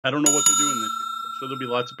I don't know what they're doing this year. I'm sure there'll be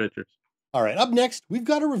lots of pictures. All right, up next, we've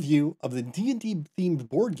got a review of the D&D themed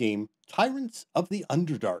board game Tyrants of the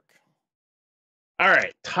Underdark. All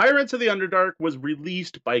right, Tyrants of the Underdark was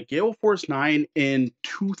released by Gale Force 9 in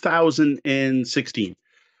 2016.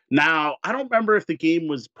 Now, I don't remember if the game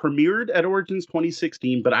was premiered at Origins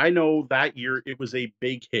 2016, but I know that year it was a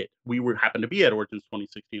big hit. We were happened to be at Origins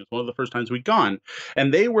 2016. It was one of the first times we'd gone,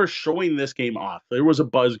 and they were showing this game off. There was a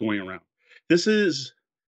buzz going around. This is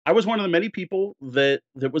I was one of the many people that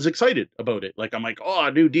was excited about it. Like I'm like, oh,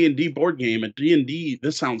 a new D&D board game, and D&D,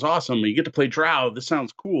 this sounds awesome. You get to play Drow. This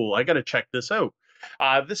sounds cool. I got to check this out.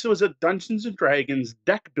 This was a Dungeons and Dragons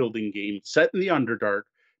deck building game set in the Underdark,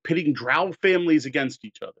 pitting Drow families against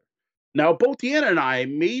each other. Now, both Deanna and I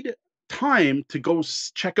made time to go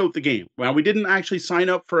check out the game. Well, we didn't actually sign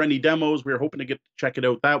up for any demos. We were hoping to get to check it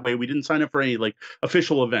out that way. We didn't sign up for any like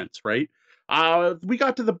official events, right? We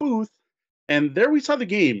got to the booth, and there we saw the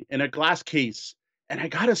game in a glass case. And I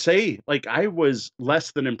gotta say, like, I was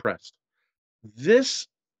less than impressed. This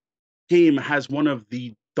game has one of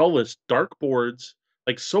the dullest dark boards,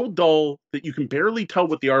 like so dull that you can barely tell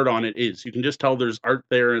what the art on it is. You can just tell there's art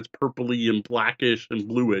there and it's purpley and blackish and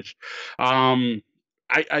bluish. Um,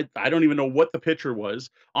 I don't even know what the picture was.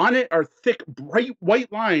 On it are thick, bright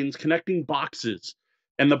white lines connecting boxes.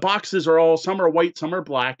 And the boxes are all, some are white, some are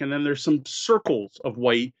black, and then there's some circles of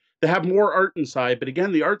white that have more art inside. But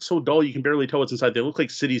again, the art's so dull you can barely tell what's inside. They look like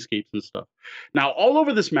cityscapes and stuff. Now, all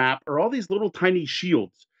over this map are all these little tiny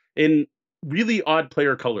shields in really odd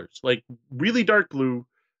player colors, like really dark blue,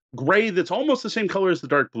 gray that's almost the same color as the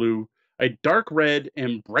dark blue, a dark red,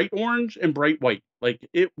 and bright orange and bright white. Like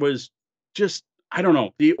it was just, I don't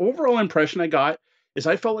know. The overall impression I got is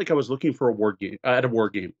I felt like I was looking for a war game at a war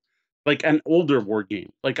game, like an older war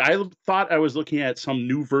game. Like I thought I was looking at some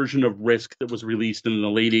new version of Risk that was released in the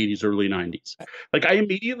late 80s, early 90s. Like I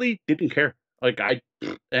immediately didn't care. Like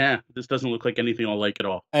this doesn't look like anything I'll like at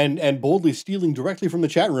all. And boldly stealing directly from the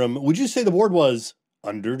chat room, would you say the board was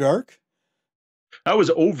Underdark? That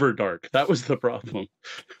was over dark. That was the problem.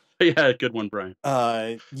 Yeah, good one, Brian.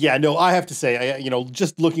 Yeah, no, I have to say,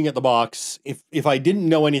 just looking at the box, if I didn't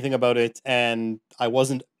know anything about it and I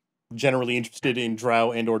wasn't generally interested in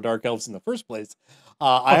Drow and or Dark Elves in the first place,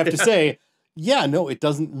 I have to say, yeah, no, it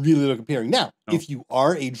doesn't really look appealing. Now, No. if you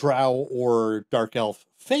are a Drow or Dark Elf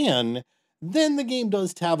fan, then the game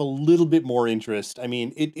does have a little bit more interest. I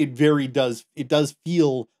mean, it does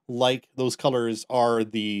feel like those colors are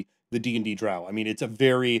the D&D Drow. I mean, it's a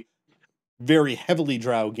very, very heavily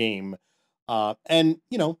Drow game. And,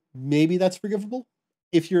 maybe that's forgivable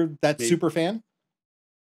if you're that Maybe. super fan.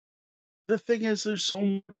 The thing is, there's so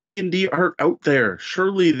much D&D art out there.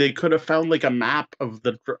 Surely they could have found like a map of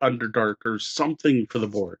the Underdark or something for the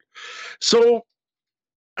board. So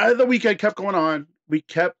the weekend kept going on. We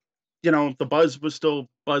kept, the buzz was still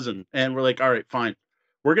buzzing. And we're like, all right, fine.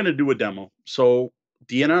 We're going to do a demo. So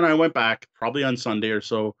Deanna and I went back probably on Sunday or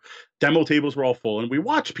so. Demo tables were all full and we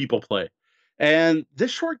watched people play. And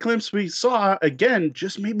this short glimpse we saw again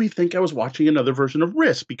just made me think I was watching another version of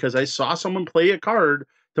Risk because I saw someone play a card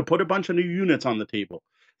to put a bunch of new units on the table.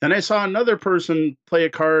 Then I saw another person play a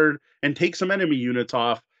card and take some enemy units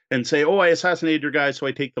off and say, "Oh, I assassinated your guys, so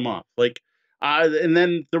I take them off." And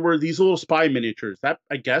then there were these little spy miniatures that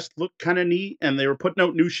I guess looked kind of neat, and they were putting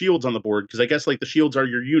out new shields on the board because I guess like the shields are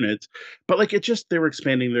your units, but like they were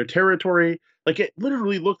expanding their territory. Like it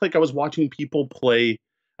literally looked like I was watching people play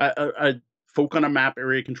a folk on a map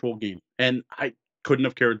area control game, and I couldn't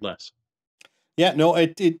have cared less. Yeah, no,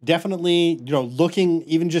 it definitely, looking,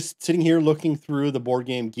 even just sitting here looking through the Board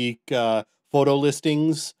Game Geek photo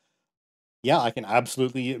listings, yeah, I can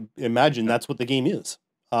absolutely imagine that's what the game is.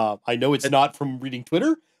 I know it's not from reading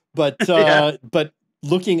Twitter, but Yeah. but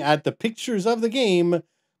looking at the pictures of the game,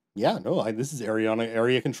 yeah, no, this is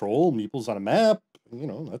area control, meeples on a map,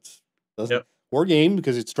 that's doesn't Yep. War game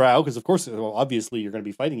because it's Drow, because of course, well, obviously you're going to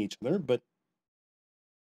be fighting each other, but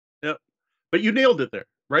Yep. But you nailed it there,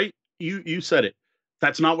 right? You said it.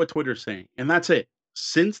 That's not what Twitter's saying, and that's it.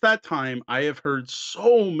 Since that time, I have heard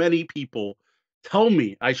so many people tell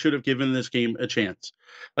me I should have given this game a chance.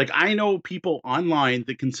 Like I know people online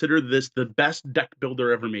that consider this the best deck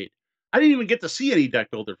builder ever made. I didn't even get to see any deck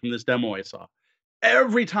builder from this demo I saw.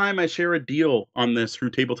 Every time I share a deal on this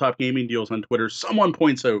through Tabletop Gaming Deals on Twitter, someone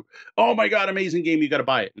points out, "Oh my god, amazing game, you got to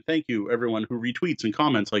buy it." And thank you everyone who retweets and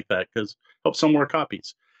comments like that because helps sell more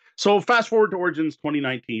copies. So fast forward to Origins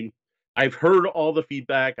 2019. I've heard all the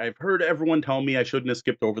feedback. I've heard everyone tell me I shouldn't have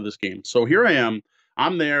skipped over this game. So here I am.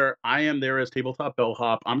 I'm there. I am there as Tabletop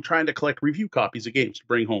Bellhop. I'm trying to collect review copies of games to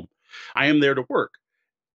bring home. I am there to work.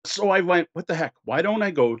 So I went, what the heck? Why don't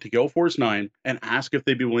I go to Gale Force 9 and ask if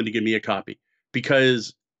they'd be willing to give me a copy?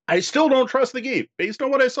 Because I still don't trust the game. Based on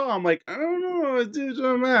what I saw, I'm like, I don't know, it's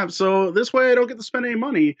a map. So this way I don't get to spend any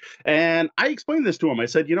money. And I explained this to him. I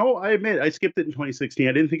said, I admit I skipped it in 2016.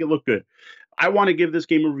 I didn't think it looked good. I want to give this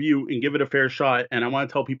game a review and give it a fair shot. And I want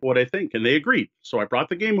to tell people what I think. And they agreed. So I brought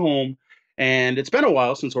the game home. And it's been a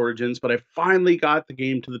while since Origins, but I finally got the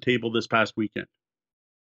game to the table this past weekend.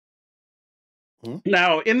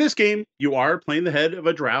 Now, in this game, you are playing the head of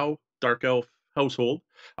a Drow Dark Elf household.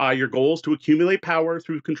 Your goal is to accumulate power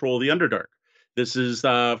through control of the Underdark. This is,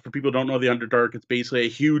 for people who don't know the Underdark, it's basically a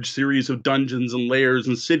huge series of dungeons and lairs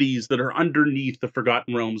and cities that are underneath the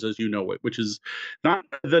Forgotten Realms as you know it, which is not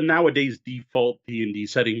the nowadays default D&D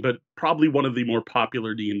setting, but probably one of the more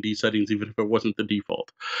popular D&D settings, even if it wasn't the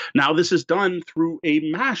default. Now, this is done through a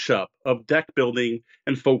mashup of deck building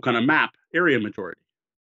and folk on a map area majority.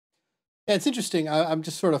 Yeah, it's interesting. I'm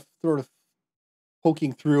just sort of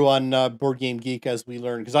poking through on Board Game Geek as we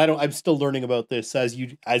learn, because I'm still learning about this as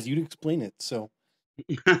you'd explain it. So,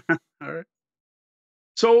 all right.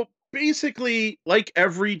 So basically, like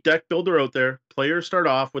every deck builder out there, players start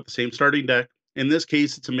off with the same starting deck. In this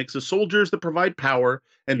case, it's a mix of soldiers that provide power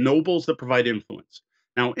and nobles that provide influence.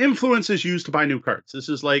 Now, influence is used to buy new cards. This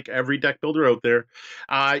is like every deck builder out there.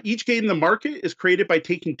 Each game in the market is created by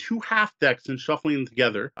taking 2 half decks and shuffling them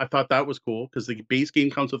together. I thought that was cool because the base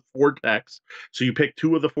game comes with 4 decks. So you pick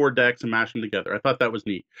 2 of the 4 decks and mash them together. I thought that was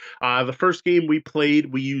neat. The first game we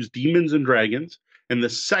played, we used Demons and Dragons. And the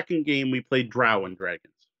second game, we played Drow and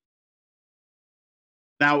Dragons.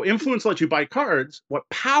 Now, influence lets you buy cards. What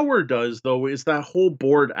power does, though, is that whole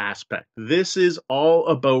board aspect. This is all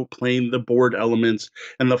about playing the board elements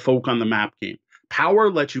and the folk on the map game.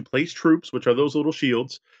 Power lets you place troops, which are those little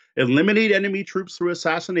shields, eliminate enemy troops through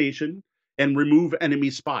assassination, and remove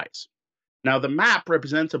enemy spies. Now, the map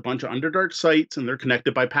represents a bunch of Underdark sites, and they're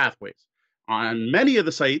connected by pathways. On many of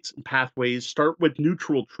the sites and pathways start with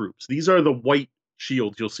neutral troops. These are the white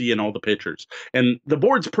shields you'll see in all the pictures. And the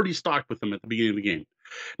board's pretty stocked with them at the beginning of the game.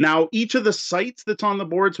 Now, each of the sites that's on the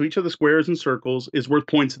board, so each of the squares and circles, is worth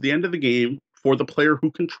points at the end of the game for the player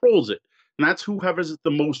who controls it. And that's who has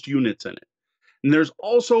the most units in it. And there's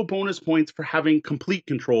also bonus points for having complete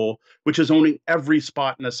control, which is owning every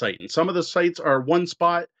spot in a site. And some of the sites are 1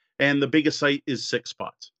 spot, and the biggest site is 6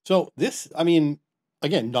 spots. So this, I mean,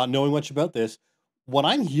 again, not knowing much about this, what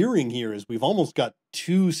I'm hearing here is we've almost got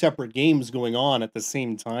 2 separate games going on at the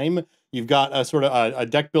same time. You've got a sort of a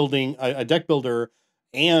deck builder,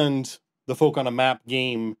 and the folk on a map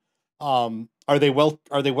game. Are they well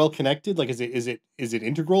connected? Like, is it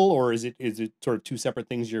integral, or is it sort of 2 separate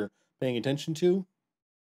things you're paying attention to?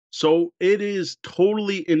 So it is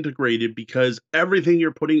totally integrated because everything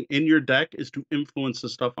you're putting in your deck is to influence the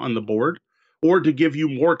stuff on the board or to give you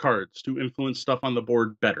more cards to influence stuff on the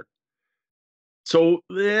board better. So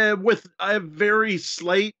with a very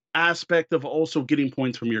slight aspect of also getting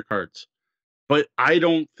points from your cards. But I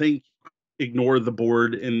don't think ignore the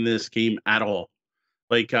board in this game at all.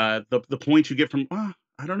 Like the points you get from,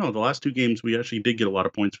 I don't know, the last 2 games we actually did get a lot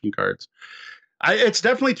of points from cards. It's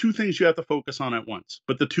definitely 2 things you have to focus on at once,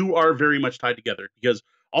 but the 2 are very much tied together because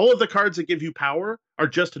all of the cards that give you power are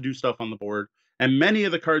just to do stuff on the board, and many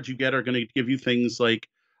of the cards you get are going to give you things like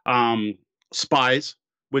spies,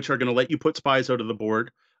 which are going to let you put spies out of the board.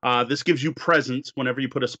 This gives you presence whenever you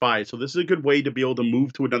put a spy. So this is a good way to be able to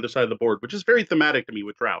move to another side of the board, which is very thematic to me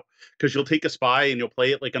with Drow, because you'll take a spy and you'll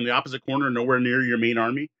play it like on the opposite corner, nowhere near your main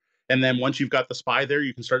army. And then once you've got the spy there,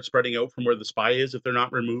 you can start spreading out from where the spy is if they're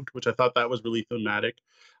not removed, which I thought that was really thematic.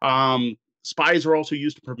 Spies are also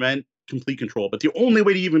used to prevent complete control. But the only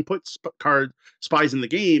way to even put spies in the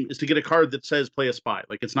game is to get a card that says play a spy.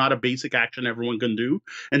 Like, it's not a basic action everyone can do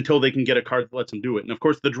until they can get a card that lets them do it. And of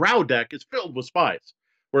course, the Drow deck is filled with spies,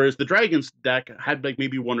 whereas the Dragons deck had like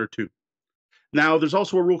maybe 1 or 2. Now, there's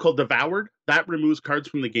also a rule called Devoured. That removes cards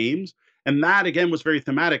from the games. And that, again, was very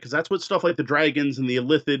thematic because that's what stuff like the Dragons and the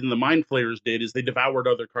Illithid and the Mind Flayers did, is they devoured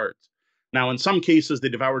other cards. Now, in some cases, they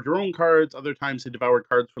devoured your own cards. Other times, they devoured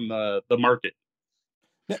cards from the market.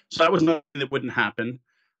 Yeah. So that was nothing that wouldn't happen.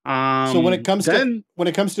 So when it comes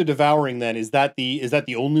to devouring, then is that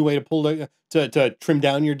the only way to pull to trim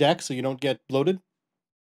down your deck so you don't get bloated?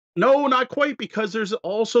 No, not quite, because there's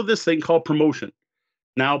also this thing called promotion.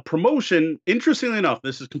 Now, promotion, interestingly enough,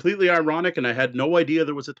 this is completely ironic, and I had no idea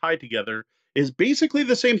there was a tie together, is basically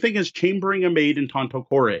the same thing as chambering a maid in Tanto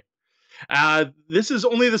Kore. This is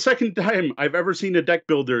only the second time I've ever seen a deck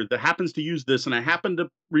builder that happens to use this, and I happen to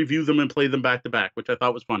review them and play them back to back, which I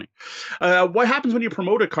thought was funny. What happens when you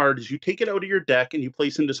promote a card is you take it out of your deck and you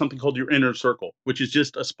place into something called your inner circle, which is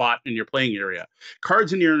just a spot in your playing area.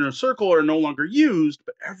 Cards in your inner circle are no longer used,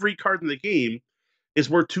 but every card in the game is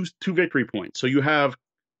worth two victory points. So you have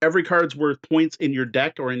every card's worth points in your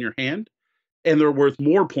deck or in your hand, and they're worth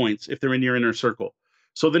more points if they're in your inner circle.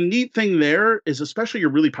 So the neat thing there is, especially your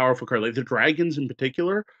really powerful card, like the dragons in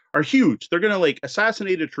particular, are huge. They're going to like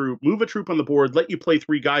assassinate a troop, move a troop on the board, let you play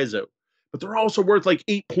 3 guys out. But they're also worth like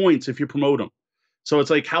 8 points if you promote them. So it's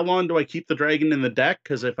like, how long do I keep the dragon in the deck?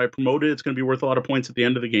 Because if I promote it, it's going to be worth a lot of points at the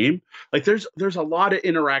end of the game. Like there's a lot of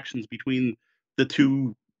interactions between the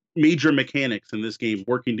two major mechanics in this game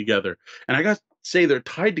working together. And I got to say, they're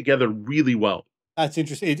tied together really well. That's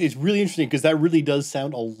interesting. It's really interesting because that really does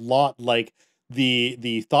sound a lot like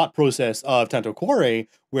the thought process of Tanto Cuore,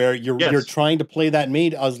 where you're trying to play that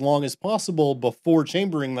mate as long as possible before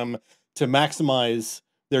chambering them to maximize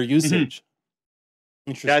their usage.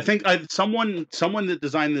 Interesting. Yeah, I think someone that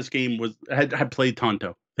designed this game had played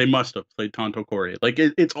Tanto. They must have played Tanto Cuore. Like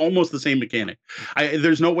it's almost the same mechanic.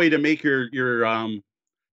 There's no way to make your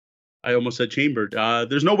I almost said chambered.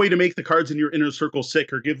 There's no way to make the cards in your inner circle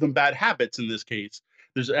sick or give them bad habits in this case.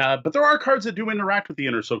 But there are cards that do interact with the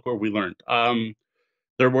inner circle, we learned.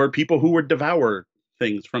 There were people who would devour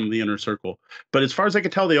things from the inner circle. But as far as I can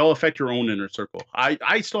tell, they all affect your own inner circle.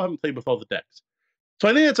 I still haven't played with all the decks. So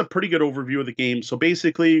I think that's a pretty good overview of the game. So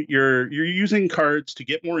basically, you're using cards to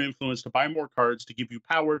get more influence, to buy more cards, to give you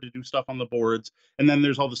power to do stuff on the boards. And then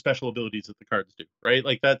there's all the special abilities that the cards do, right?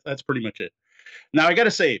 Like that's pretty much it. Now, I got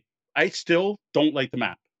to say, I still don't like the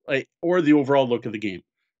map or the overall look of the game.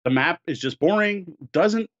 The map is just boring.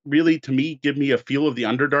 Doesn't really, to me, give me a feel of the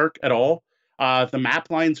Underdark at all. The map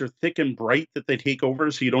lines are thick and bright that they take over,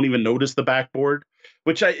 so you don't even notice the backboard,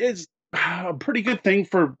 which is a pretty good thing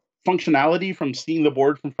for functionality from seeing the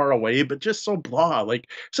board from far away, but just so blah. Like,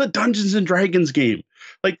 it's a Dungeons and Dragons game.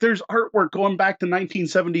 Like, there's artwork going back to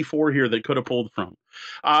 1974 here that could have pulled from.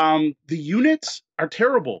 The units are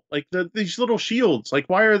terrible. Like these little shields. Like,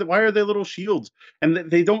 why are they little shields? And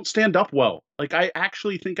they don't stand up well. Like, I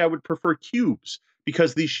actually think I would prefer cubes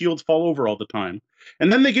because these shields fall over all the time.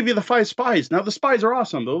 And then they give you the 5 spies. Now the spies are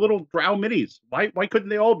awesome. The little drow minis. Why couldn't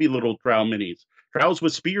they all be little drow minis? Drows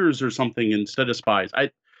with spears or something instead of spies.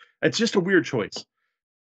 It's just a weird choice.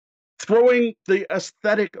 Throwing the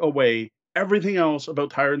aesthetic away, everything else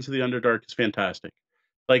about Tyrants of the Underdark is fantastic.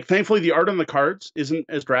 Like, thankfully, the art on the cards isn't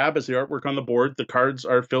as drab as the artwork on the board. The cards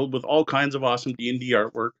are filled with all kinds of awesome D&D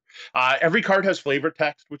artwork. Every card has flavor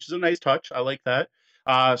text, which is a nice touch. I like that.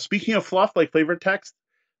 Speaking of fluff, like flavor text,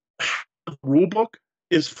 the rule book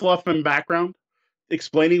is fluff and background,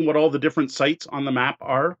 explaining what all the different sites on the map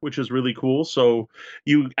are, which is really cool. So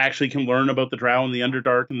you actually can learn about the Drow and the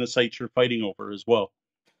Underdark and the sites you're fighting over as well.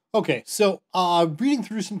 Okay, so reading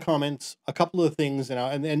through some comments, a couple of things, and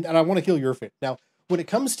I want to kill your favorite. Now, when it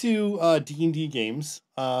comes to D&D games,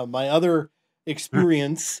 my other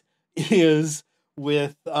experience is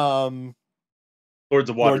with Lords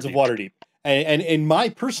of Waterdeep. And in my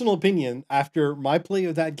personal opinion, after my play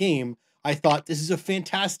of that game, I thought this is a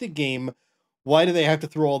fantastic game. Why do they have to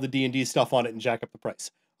throw all the D&D stuff on it and jack up the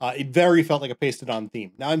price? It very felt like a pasted-on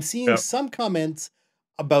theme. Now, I'm seeing some comments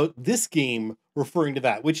about this game referring to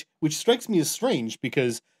that, which strikes me as strange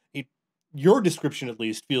because your description at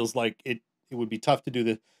least feels like it would be tough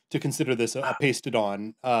to consider this a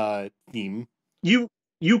pasted-on theme.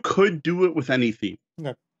 You could do it with any theme.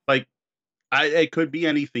 Okay. Like, it could be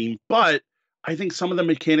any theme, but I think some of the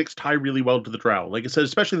mechanics tie really well to the Drow. Like I said,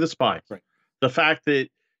 especially the spies. Right. The fact that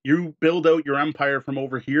you build out your empire from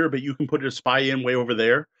over here, but you can put a spy in way over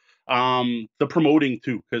there. The promoting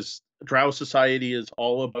too, because Drow society is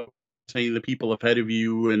all about saying the people ahead of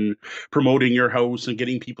you and promoting your house and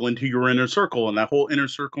getting people into your inner circle. And that whole inner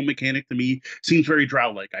circle mechanic to me seems very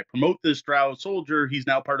Drow-like. I promote this Drow soldier. He's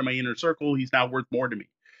now part of my inner circle. He's now worth more to me.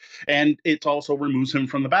 And it also removes him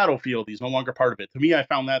from the battlefield. He's no longer part of it. To me, I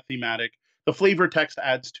found that thematic. The flavor text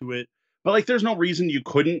adds to it. But like, there's no reason you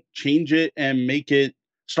couldn't change it and make it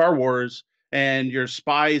Star Wars and your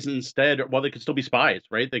spies instead. Well, they could still be spies,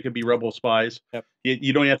 right? They could be rebel spies. Yep.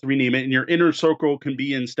 You don't have to rename it. And your inner circle can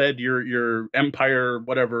be instead your empire,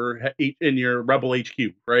 whatever, in your rebel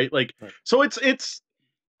HQ, right? Like, right. So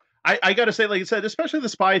I got to say, like I said, especially the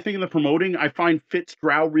spy thing and the promoting, I find fits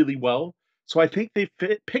Drow really well. So I think they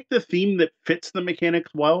picked the theme that fits the mechanics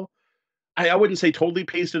well. I wouldldn't say totally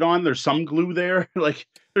pasted on. There's some glue there. Like,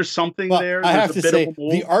 there's something there. I have to say,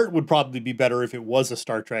 the art would probably be better if it was a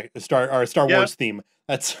Star Wars theme.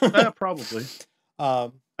 That's probably.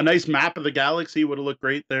 A nice map of the galaxy would have looked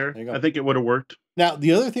great there. There you go. I think it would have worked. Now,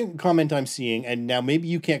 the other comment I'm seeing, and now maybe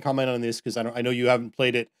you can't comment on this because I know you haven't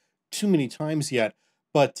played it too many times yet,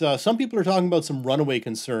 but some people are talking about some runaway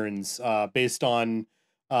concerns based on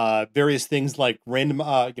various things like random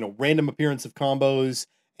appearance of combos,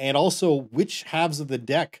 and also which halves of the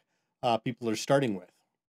deck people are starting with.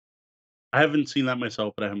 I haven't seen that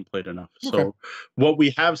myself, but I haven't played enough. Okay. So what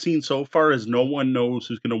we have seen so far is no one knows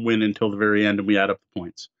who's going to win until the very end, and we add up the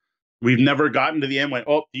points. We've never gotten to the end. Went,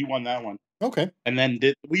 oh, you won that one. Okay. And then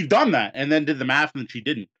we've done that, and then did the math, and she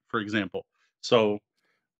didn't, for example. So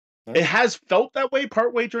it has felt that way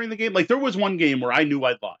partway during the game. Like there was one game where I knew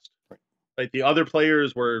I'd lost. Right. Like the other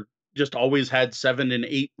players were just always had 7 and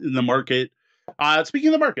 8 in the market. Speaking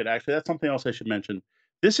of the market, actually, that's something else I should mention.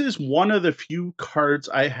 This is one of the few cards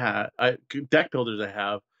deck builders I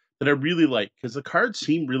have that I really like because the cards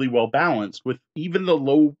seem really well balanced, with even the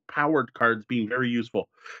low powered cards being very useful.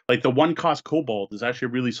 Like the 1-cost Kobold is actually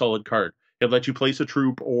a really solid card. It lets you place a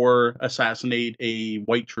troop or assassinate a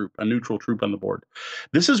white troop, a neutral troop on the board.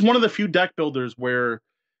 This is one of the few deck builders where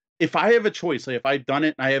if I have a choice, like if I've done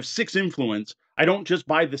it and I have 6 influence, I don't just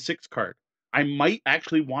buy the 6 card. I might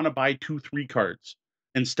actually want to buy 2-3 cards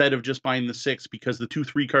instead of just buying the 6, because the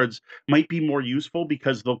 2-3 cards might be more useful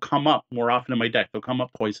because they'll come up more often in my deck. They'll come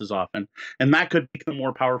up twice as often, and that could make them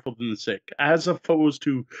more powerful than the 6, as opposed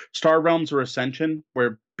to Star Realms or Ascension,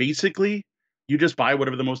 where basically you just buy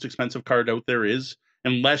whatever the most expensive card out there is,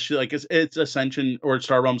 unless you like it's Ascension or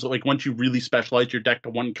Star Realms. Like once you really specialize your deck to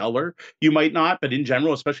one color, you might not. But in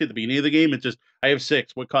general, especially at the beginning of the game, it's just I have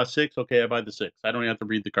 6. What costs 6? Okay, I buy the 6. I don't have to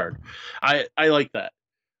read the card. I like that.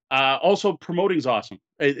 Also, promoting's awesome.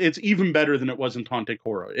 It's even better than it was in Tante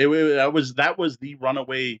Koro. That was the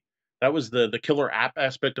runaway. That was the killer app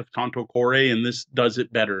aspect of Tanto Core, and this does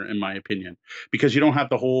it better, in my opinion, because you don't have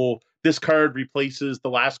the whole this card replaces the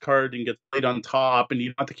last card and gets played on top, and you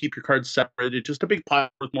don't have to keep your cards separate. It's just a big pile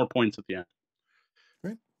with more points at the end.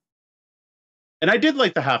 Right. And I did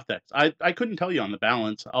like the half decks. I couldn't tell you on the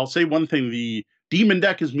balance. I'll say one thing: the demon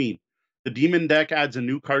deck is mean. The demon deck adds a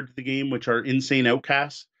new card to the game, which are insane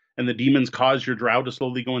outcasts. And the demons cause your drow to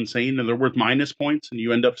slowly go insane, and they're worth minus points, and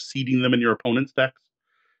you end up seeding them in your opponent's decks.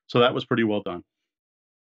 So that was pretty well done.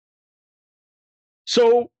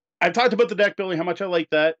 So I've talked about the deck building, how much I like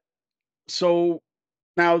that. So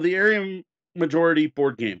now the area majority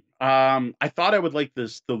board game. I thought I would like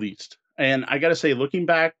this the least. And I got to say, looking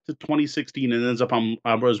back to 2016, it ends up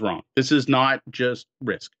I was wrong. This is not just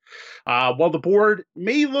Risk. While the board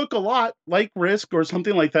may look a lot like Risk or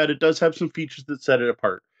something like that, it does have some features that set it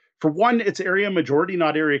apart. For one, it's area majority,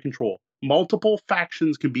 not area control. Multiple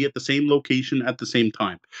factions can be at the same location at the same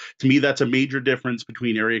time. To me, that's a major difference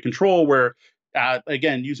between area control, where,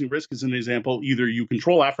 again, using Risk as an example, either you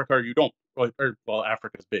control Africa or you don't. Well,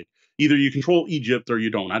 Africa's big. Either you control Egypt or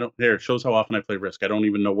you don't. There, it shows how often I play Risk. I don't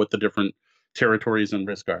even know what the different territories in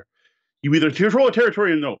Risk are. You either control a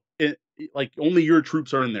territory or no. Like, only your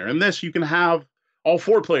troops are in there. In this, you can have all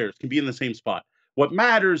 4 players can be in the same spot. What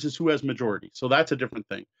matters is who has majority. So that's a different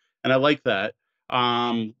thing. And I like that.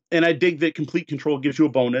 And I dig that complete control gives you a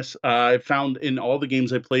bonus. I found in all the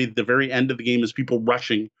games I played, the very end of the game is people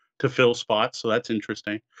rushing to fill spots. So that's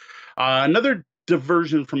interesting. Another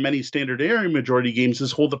diversion from many standard area majority games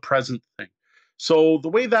is hold the present thing. So the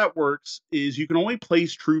way that works is you can only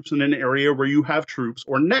place troops in an area where you have troops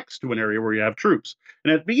or next to an area where you have troops.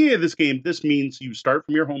 And at the beginning of this game, this means you start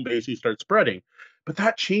from your home base, you start spreading. But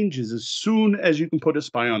that changes as soon as you can put a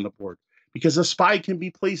spy on the board, because a spy can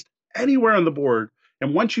be placed anywhere on the board.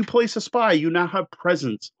 And once you place a spy, you now have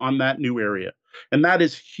presence on that new area. And that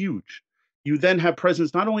is huge. You then have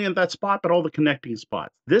presence not only in that spot, but all the connecting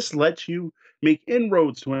spots. This lets you make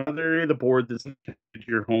inroads to another area of the board that's connected to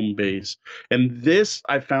your home base. And this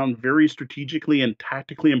I found very strategically and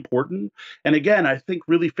tactically important. And again, I think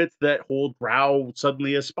really fits that whole Drow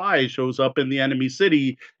suddenly a spy shows up in the enemy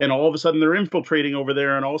city, and all of a sudden they're infiltrating over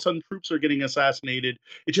there, and all of a sudden troops are getting assassinated.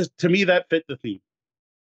 It just, to me, that fit the theme.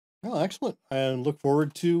 Oh, excellent. I look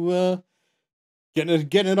forward to getting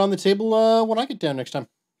it on the table when I get down next time.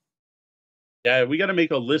 Yeah, we got to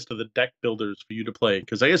make a list of the deck builders for you to play.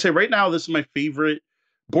 Because like I say, right now, this is my favorite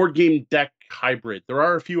board game deck hybrid. There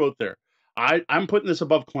are a few out there. I'm putting this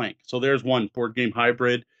above Clank. So there's one board game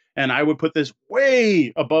hybrid. And I would put this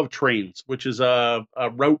way above Trains, which is a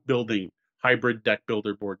route building hybrid deck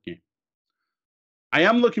builder board game. I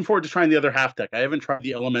am looking forward to trying the other half deck. I haven't tried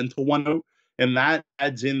the Elemental one out. And that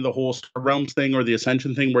adds in the whole Star Realms thing or the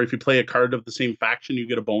Ascension thing, where if you play a card of the same faction, you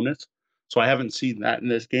get a bonus. So I haven't seen that in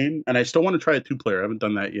this game, and I still want to try a 2-player. I haven't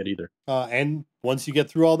done that yet either. And once you get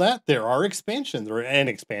through all that, there are expansions, or an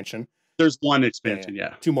expansion. There's one Yeah, expansion,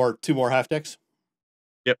 yeah. Two more half decks.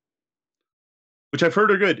 Yep. Which I've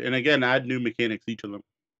heard are good, and again, add new mechanics each of them.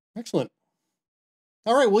 Excellent.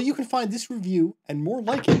 All right, well, you can find this review and more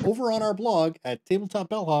like it over on our blog at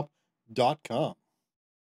tabletopbellhop.com.